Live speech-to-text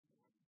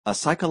A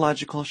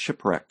Psychological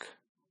Shipwreck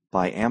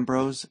by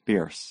Ambrose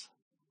Bierce.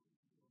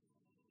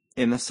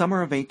 In the summer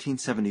of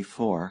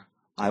 1874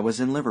 I was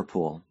in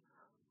Liverpool,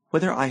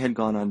 whither I had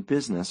gone on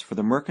business for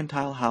the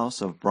mercantile house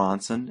of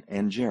Bronson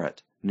and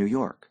Jarrett, New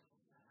York.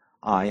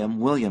 I am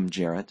William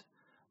Jarrett.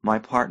 My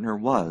partner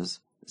was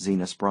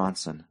Zenas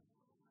Bronson.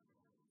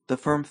 The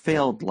firm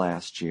failed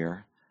last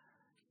year,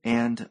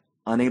 and,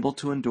 unable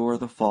to endure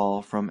the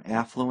fall from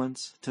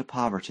affluence to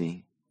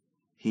poverty,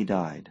 he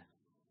died.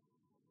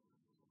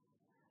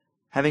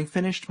 Having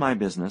finished my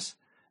business,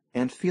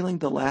 and feeling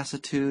the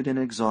lassitude and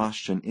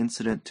exhaustion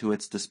incident to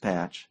its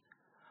dispatch,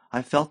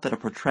 I felt that a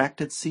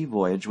protracted sea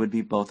voyage would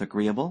be both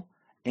agreeable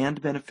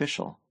and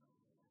beneficial.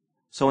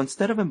 So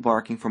instead of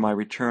embarking for my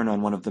return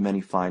on one of the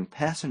many fine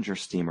passenger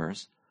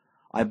steamers,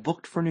 I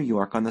booked for New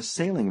York on the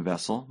sailing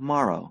vessel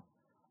Morrow,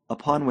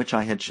 upon which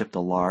I had shipped a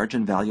large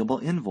and valuable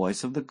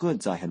invoice of the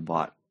goods I had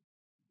bought.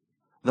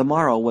 The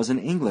Morrow was an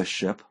English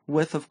ship,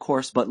 with, of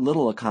course, but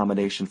little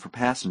accommodation for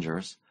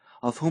passengers,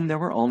 of whom there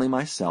were only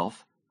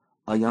myself,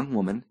 a young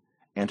woman,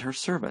 and her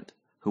servant,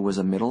 who was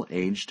a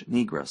middle-aged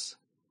negress.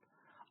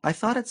 I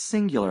thought it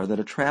singular that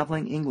a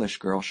traveling English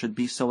girl should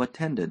be so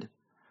attended,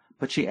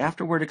 but she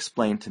afterward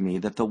explained to me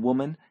that the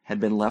woman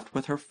had been left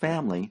with her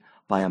family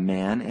by a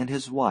man and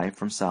his wife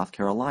from South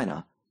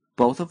Carolina,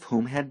 both of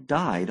whom had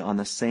died on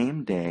the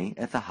same day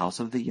at the house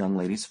of the young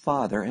lady's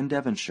father in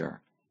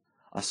Devonshire,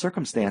 a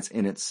circumstance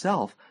in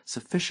itself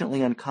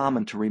sufficiently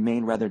uncommon to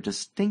remain rather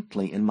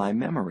distinctly in my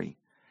memory,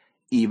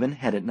 even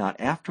had it not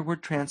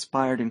afterward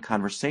transpired in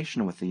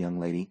conversation with the young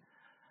lady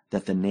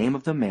that the name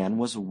of the man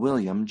was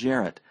William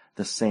Jarrett,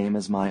 the same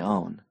as my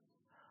own.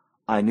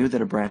 I knew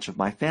that a branch of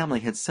my family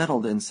had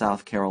settled in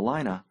South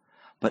Carolina,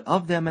 but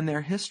of them and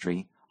their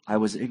history I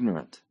was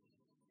ignorant.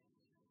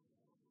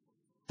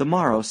 The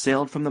Morrow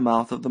sailed from the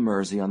mouth of the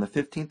Mersey on the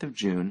 15th of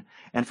June,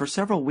 and for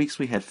several weeks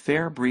we had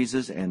fair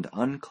breezes and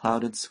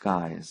unclouded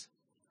skies.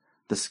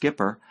 The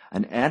skipper,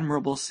 an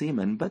admirable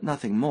seaman, but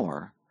nothing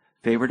more,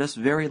 favored us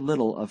very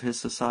little of his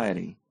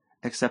society,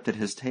 except at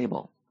his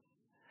table,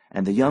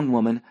 and the young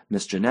woman,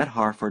 Miss Jeanette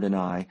Harford, and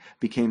I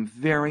became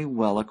very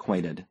well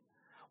acquainted.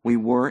 We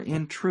were,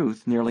 in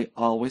truth, nearly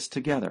always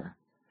together,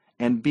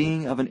 and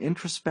being of an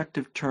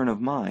introspective turn of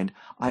mind,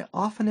 I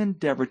often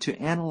endeavored to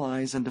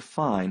analyze and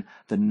define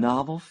the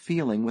novel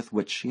feeling with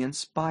which she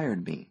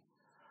inspired me,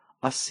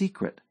 a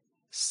secret,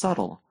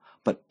 subtle,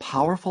 but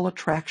powerful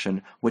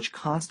attraction which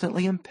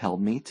constantly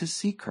impelled me to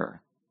seek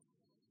her.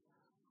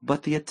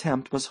 But the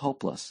attempt was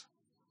hopeless.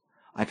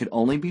 I could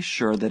only be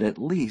sure that at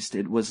least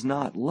it was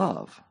not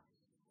love.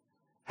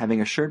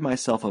 Having assured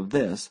myself of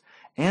this,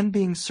 and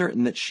being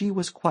certain that she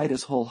was quite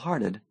as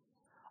whole-hearted,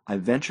 I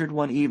ventured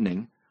one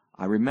evening,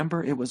 I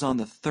remember it was on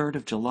the 3rd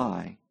of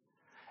July,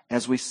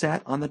 as we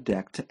sat on the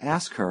deck, to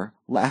ask her,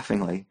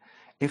 laughingly,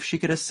 if she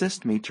could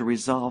assist me to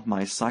resolve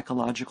my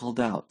psychological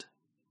doubt.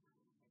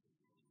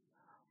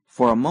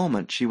 For a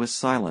moment she was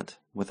silent,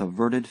 with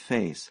averted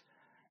face,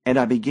 and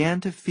I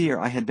began to fear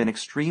I had been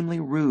extremely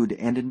rude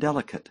and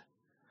indelicate.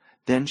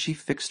 Then she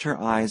fixed her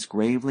eyes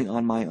gravely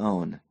on my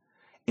own.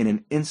 In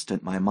an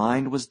instant my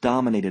mind was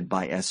dominated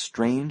by as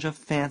strange a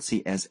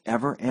fancy as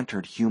ever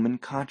entered human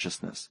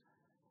consciousness.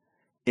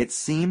 It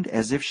seemed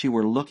as if she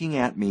were looking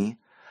at me,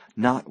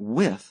 not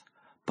with,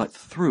 but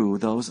through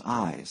those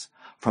eyes,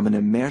 from an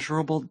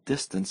immeasurable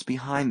distance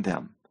behind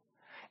them,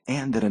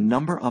 and that a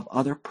number of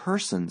other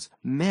persons,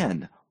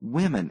 men,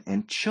 women,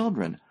 and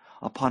children,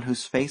 upon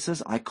whose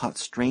faces I caught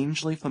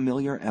strangely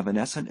familiar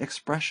evanescent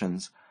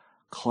expressions,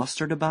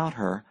 clustered about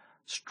her,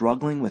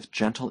 struggling with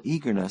gentle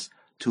eagerness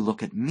to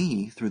look at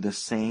me through the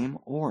same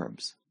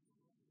orbs.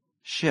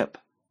 Ship,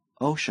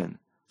 ocean,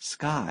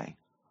 sky,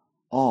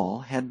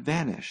 all had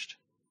vanished.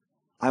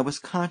 I was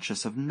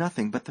conscious of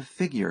nothing but the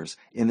figures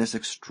in this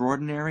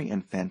extraordinary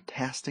and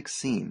fantastic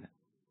scene.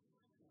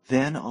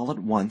 Then all at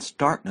once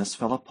darkness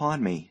fell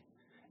upon me,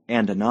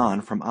 and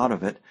anon from out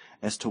of it,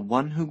 as to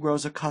one who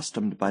grows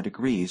accustomed by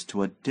degrees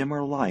to a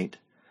dimmer light,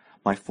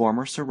 my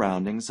former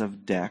surroundings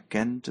of deck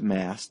and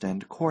mast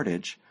and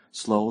cordage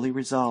slowly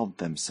resolved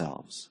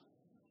themselves.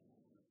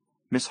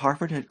 Miss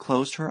Harford had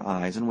closed her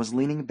eyes and was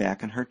leaning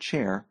back in her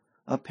chair,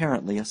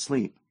 apparently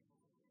asleep,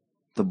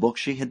 the book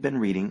she had been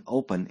reading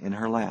open in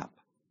her lap.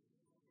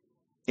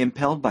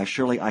 Impelled by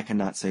surely I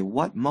cannot say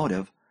what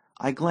motive,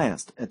 I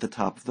glanced at the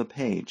top of the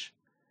page.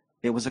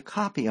 It was a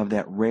copy of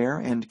that rare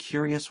and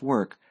curious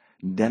work,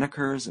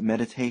 Denneker's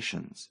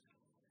Meditations,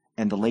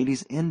 and the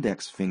lady's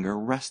index finger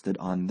rested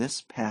on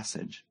this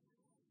passage: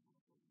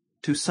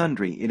 "To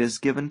sundry it is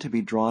given to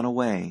be drawn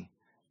away,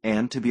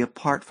 and to be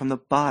apart from the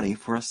body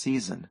for a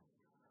season.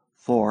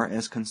 For,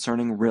 as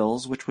concerning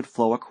rills which would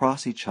flow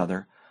across each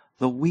other,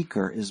 the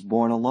weaker is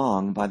borne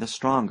along by the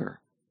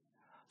stronger,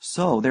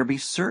 so there be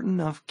certain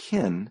of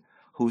kin,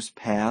 whose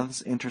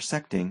paths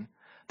intersecting,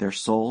 their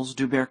souls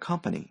do bear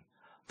company,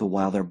 the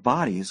while their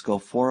bodies go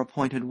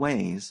fore-appointed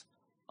ways,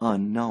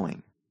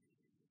 unknowing."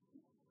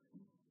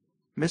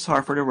 Miss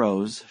Harford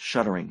arose,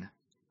 shuddering.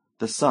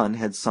 The sun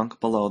had sunk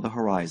below the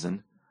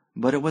horizon,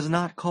 but it was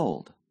not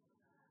cold.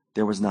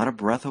 There was not a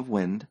breath of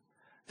wind.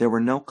 There were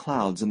no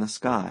clouds in the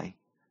sky,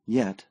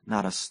 yet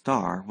not a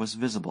star was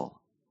visible.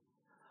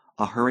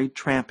 A hurried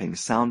tramping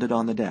sounded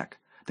on the deck.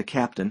 The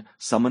captain,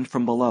 summoned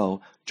from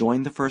below,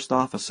 joined the first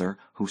officer,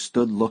 who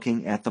stood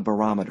looking at the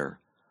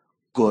barometer.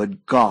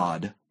 "Good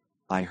God!"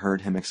 I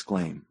heard him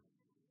exclaim.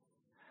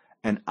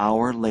 An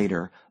hour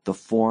later the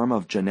form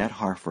of Jeanette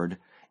Harford,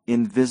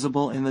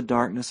 invisible in the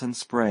darkness and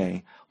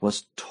spray,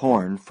 was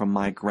torn from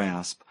my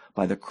grasp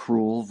by the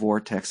cruel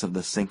vortex of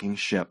the sinking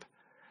ship,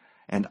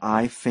 and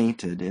I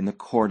fainted in the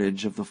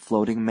cordage of the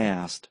floating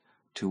mast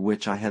to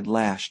which I had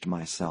lashed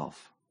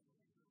myself.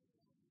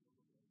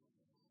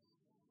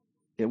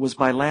 It was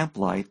by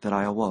lamplight that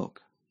I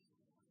awoke.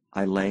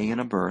 I lay in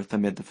a berth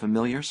amid the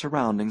familiar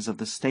surroundings of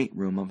the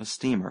stateroom of a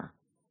steamer.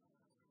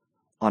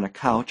 On a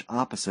couch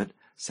opposite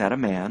sat a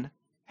man,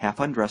 half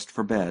undressed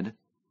for bed,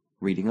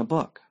 reading a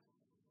book.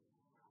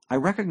 I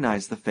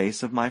recognized the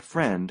face of my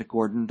friend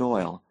Gordon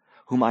Doyle,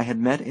 whom I had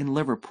met in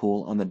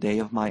Liverpool on the day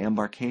of my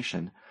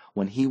embarkation,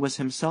 when he was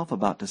himself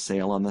about to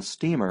sail on the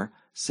steamer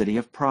City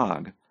of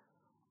Prague,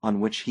 on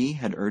which he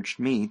had urged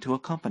me to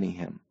accompany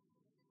him.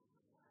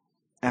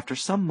 After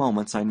some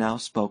moments I now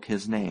spoke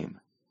his name.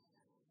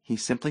 He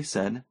simply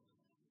said,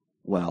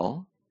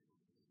 "Well?"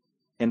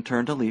 and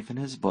turned a leaf in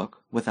his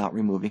book without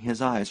removing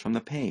his eyes from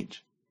the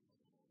page.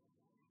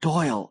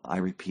 "Doyle," I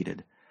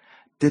repeated,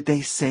 "did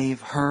they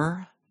save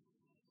her?"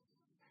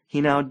 He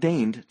now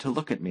deigned to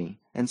look at me,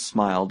 and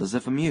smiled as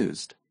if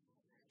amused.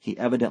 He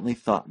evidently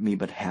thought me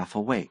but half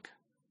awake.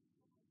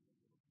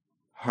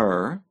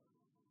 "Her?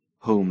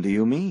 Whom do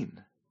you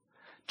mean?"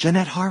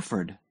 "Jeanette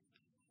Harford."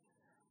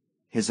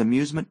 His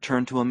amusement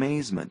turned to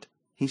amazement.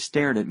 He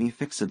stared at me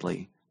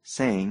fixedly,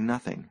 saying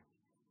nothing.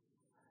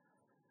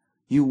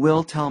 "You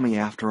will tell me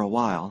after a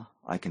while,"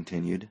 I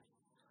continued.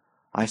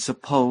 "I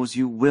suppose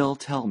you will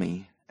tell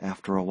me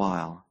after a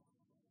while."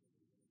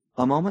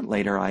 A moment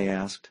later I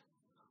asked,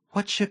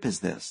 "What ship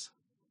is this?"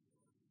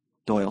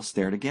 Doyle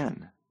stared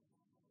again.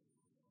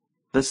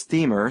 "The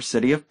steamer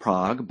City of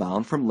Prague,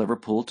 bound from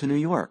Liverpool to New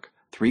York,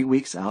 3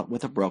 weeks out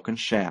with a broken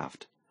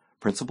shaft.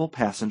 Principal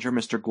passenger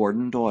Mr.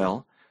 Gordon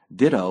Doyle,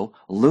 ditto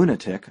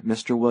lunatic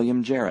Mr.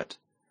 William Jarrett.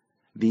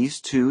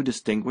 These two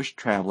distinguished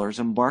travelers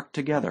embarked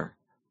together,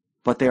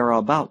 but they are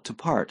about to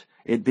part,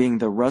 it being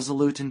the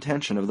resolute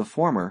intention of the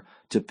former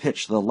to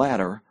pitch the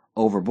latter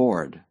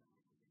overboard."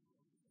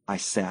 I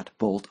sat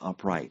bolt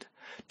upright.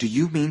 "Do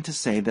you mean to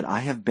say that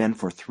I have been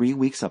for 3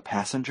 weeks a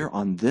passenger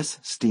on this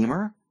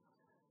steamer?"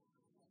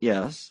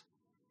 "Yes,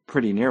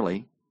 pretty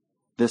nearly.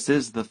 This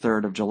is the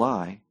 3rd of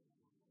July.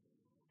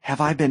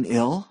 "Have I been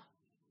ill?"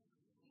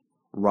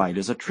 "Right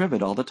as a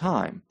trivet all the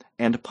time,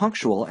 and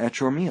punctual at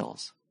your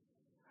meals."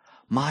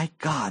 "My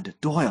God,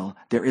 Doyle,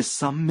 there is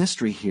some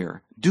mystery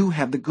here. Do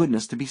have the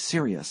goodness to be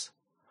serious.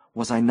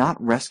 Was I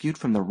not rescued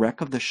from the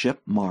wreck of the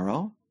ship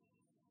Morrow?"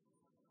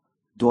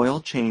 Doyle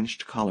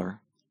changed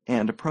color,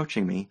 and,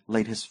 approaching me,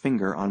 laid his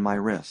finger on my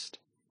wrist.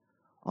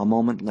 A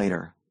moment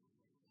later,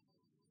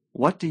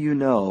 "What do you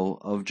know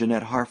of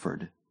Jeanette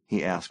Harford?"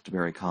 he asked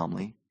very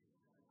calmly.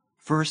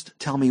 "First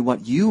tell me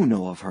what you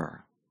know of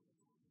her."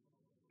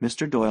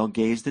 Mr. Doyle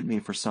gazed at me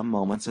for some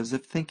moments as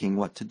if thinking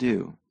what to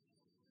do.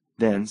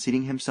 Then,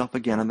 seating himself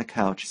again on the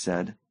couch,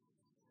 said,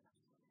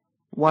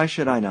 "Why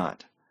should I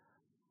not?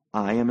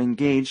 I am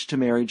engaged to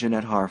marry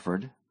Jeanette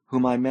Harford,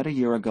 whom I met a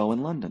year ago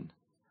in London.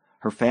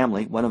 Her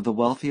family, one of the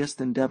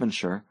wealthiest in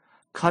Devonshire,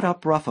 cut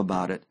up rough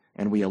about it,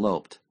 and we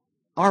eloped.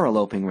 Are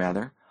eloping,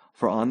 rather,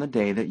 for on the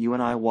day that you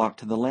and I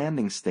walked to the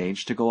landing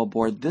stage to go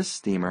aboard this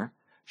steamer,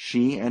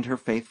 she and her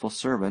faithful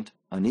servant,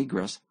 a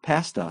negress,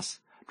 passed us,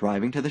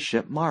 driving to the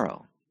ship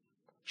Morrow.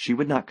 She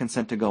would not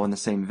consent to go in the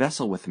same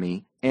vessel with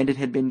me, and it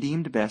had been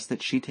deemed best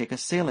that she take a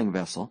sailing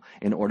vessel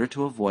in order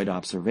to avoid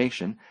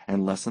observation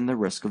and lessen the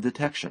risk of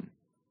detection.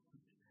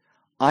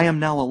 I am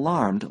now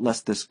alarmed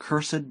lest this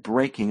cursed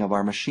breaking of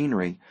our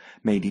machinery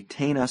may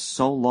detain us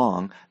so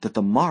long that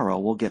the Morrow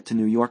will get to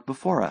New York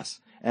before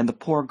us, and the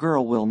poor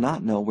girl will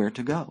not know where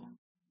to go."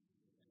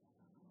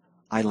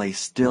 I lay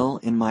still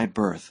in my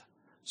berth,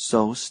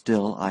 so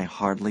still I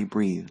hardly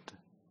breathed.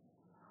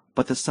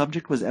 But the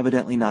subject was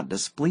evidently not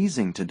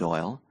displeasing to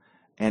Doyle,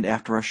 and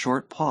after a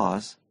short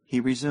pause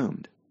he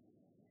resumed.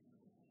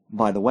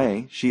 "By the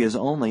way, she is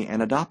only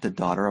an adopted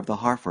daughter of the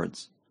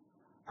Harfords.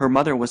 Her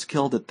mother was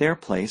killed at their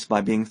place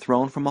by being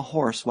thrown from a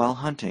horse while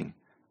hunting,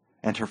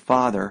 and her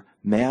father,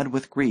 mad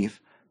with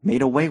grief,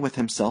 made away with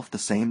himself the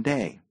same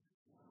day.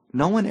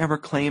 No one ever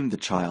claimed the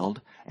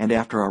child, and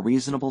after a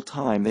reasonable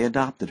time they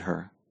adopted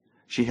her.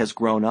 She has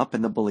grown up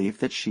in the belief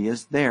that she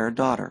is their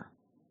daughter."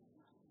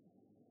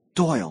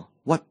 "Doyle,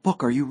 what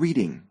book are you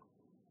reading?"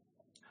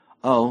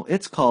 "Oh,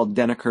 it's called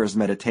Denneker's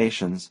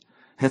Meditations.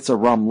 It's a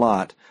rum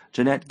lot.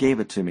 Jeanette gave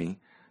it to me.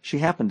 She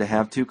happened to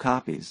have 2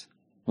 copies.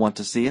 Want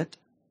to see it?"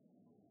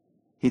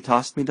 He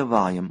tossed me the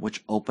volume,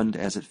 which opened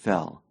as it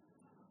fell.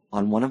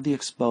 On one of the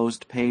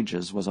exposed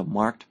pages was a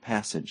marked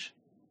passage.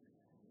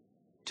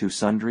 "To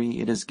sundry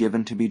it is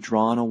given to be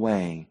drawn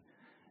away,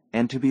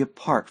 and to be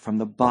apart from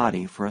the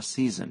body for a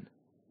season.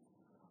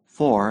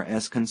 For,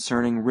 as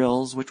concerning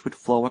rills which would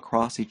flow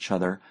across each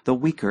other, the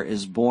weaker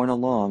is borne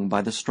along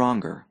by the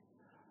stronger,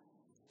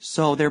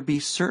 so there be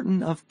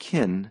certain of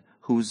kin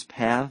whose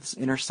paths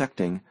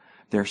intersecting,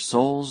 their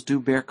souls do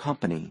bear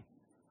company,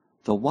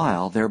 the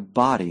while their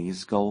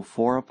bodies go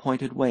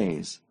fore-appointed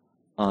ways,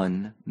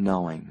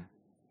 unknowing.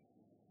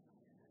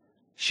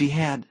 She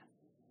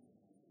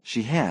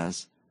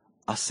has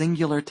a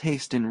singular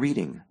taste in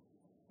reading,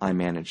 I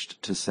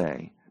managed to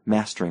say,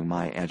 mastering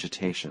my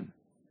agitation.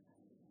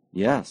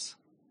 Yes.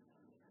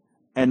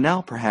 And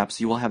now perhaps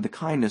you will have the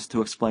kindness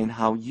to explain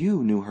how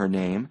you knew her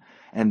name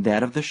and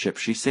that of the ship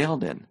she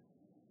sailed in.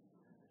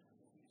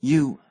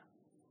 You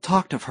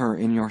talked of her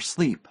in your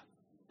sleep,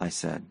 I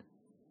said.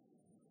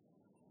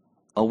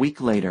 A week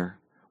later,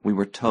 we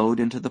were towed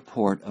into the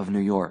port of New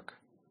York.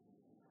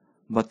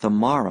 But the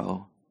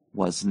morrow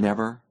was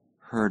never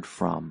heard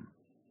from.